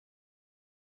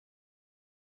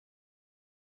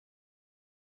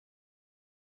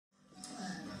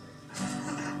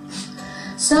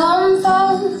Some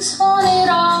folks want it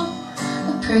all,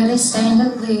 a pretty stain to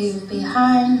leave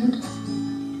behind,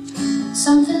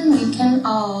 something we can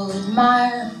all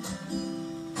admire,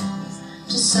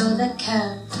 just so they're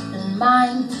kept in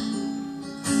mind.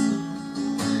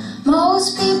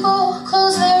 Most people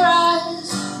close their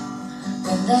eyes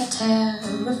when they're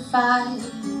terrified,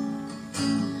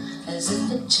 as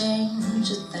if it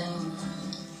changed a thing,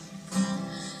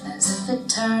 as if it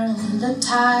turned the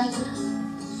tide.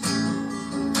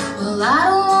 Well, I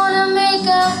don't wanna make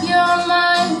up your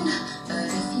mind, but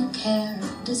if you can't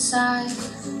decide,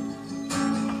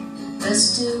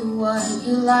 let's do what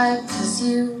you like, 'cause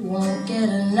you won't get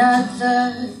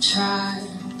another try.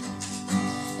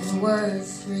 And work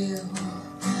real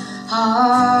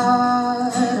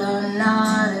hard or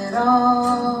not at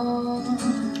all,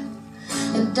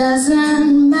 it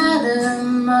doesn't matter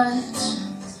much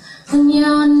when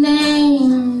your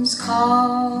name's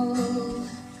called.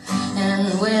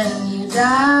 And when you die,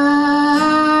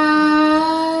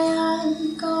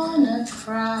 I'm gonna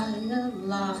cry a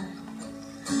lot,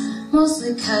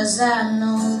 mostly 'cause I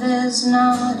know there's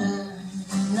not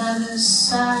another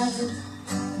side.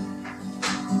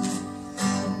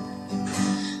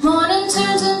 Morning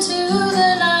turns into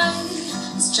the night,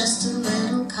 it's just a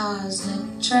little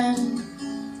cosmic trend,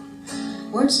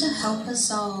 words to help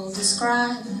us all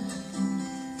describe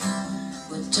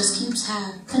what just keeps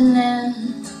happening.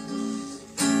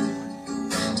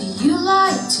 Do you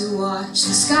like to watch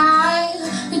the sky?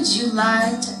 Would you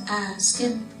like to ask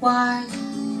it why?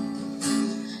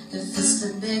 If it's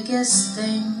the biggest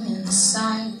thing in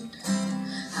sight,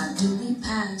 how do we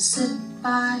pass it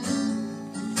by?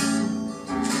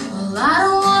 Well, I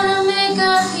don't wanna make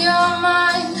up your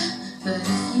mind, but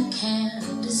if you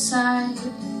can't decide,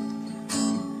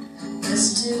 let's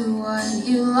do what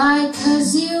you like,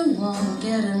 'cause you won't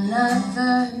get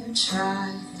another try.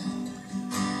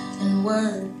 And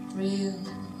work real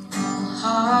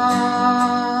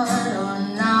hard or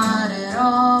not at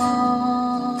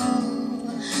all,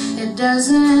 it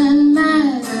doesn't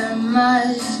matter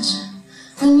much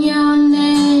when your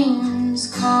name's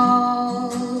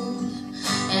called.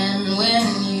 And when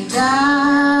you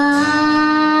die,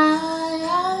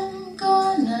 I'm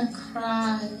gonna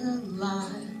cry a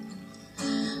lot,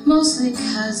 mostly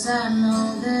 'cause I know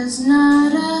there's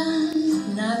not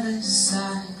another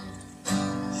side.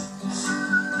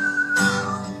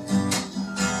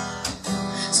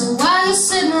 So while you're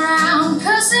sitting around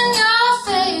cursing your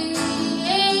fate,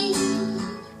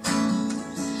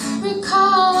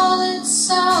 recall it's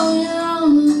all your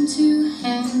own two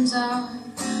hands are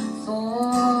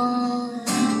for.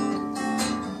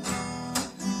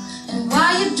 And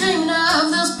while you're dreaming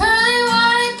of those pearly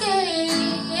white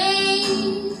gates,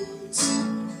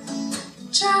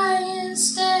 try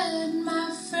instead, my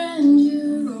friend,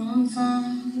 your own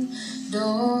front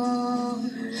door.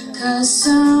 'Cause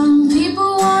some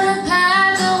people wanna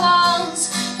pad the walls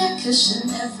and cushion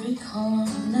every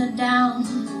corner down,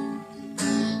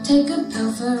 take a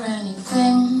pill for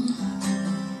anything,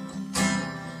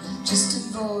 just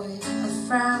avoid a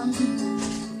frown.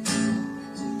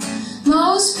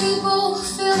 Most people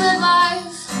feel that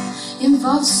life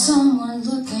involves someone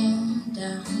looking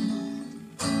down,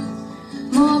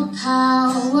 more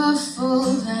powerful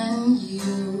than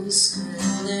you,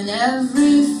 scribbling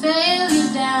every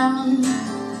failure down.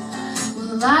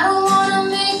 Well, I don't wanna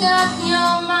make up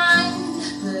your mind,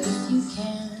 but if you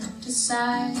can't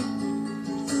decide,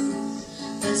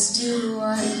 let's do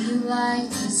what you like,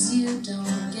 'cause you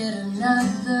don't get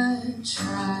another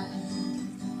try.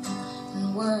 And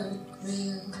work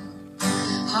real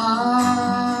hard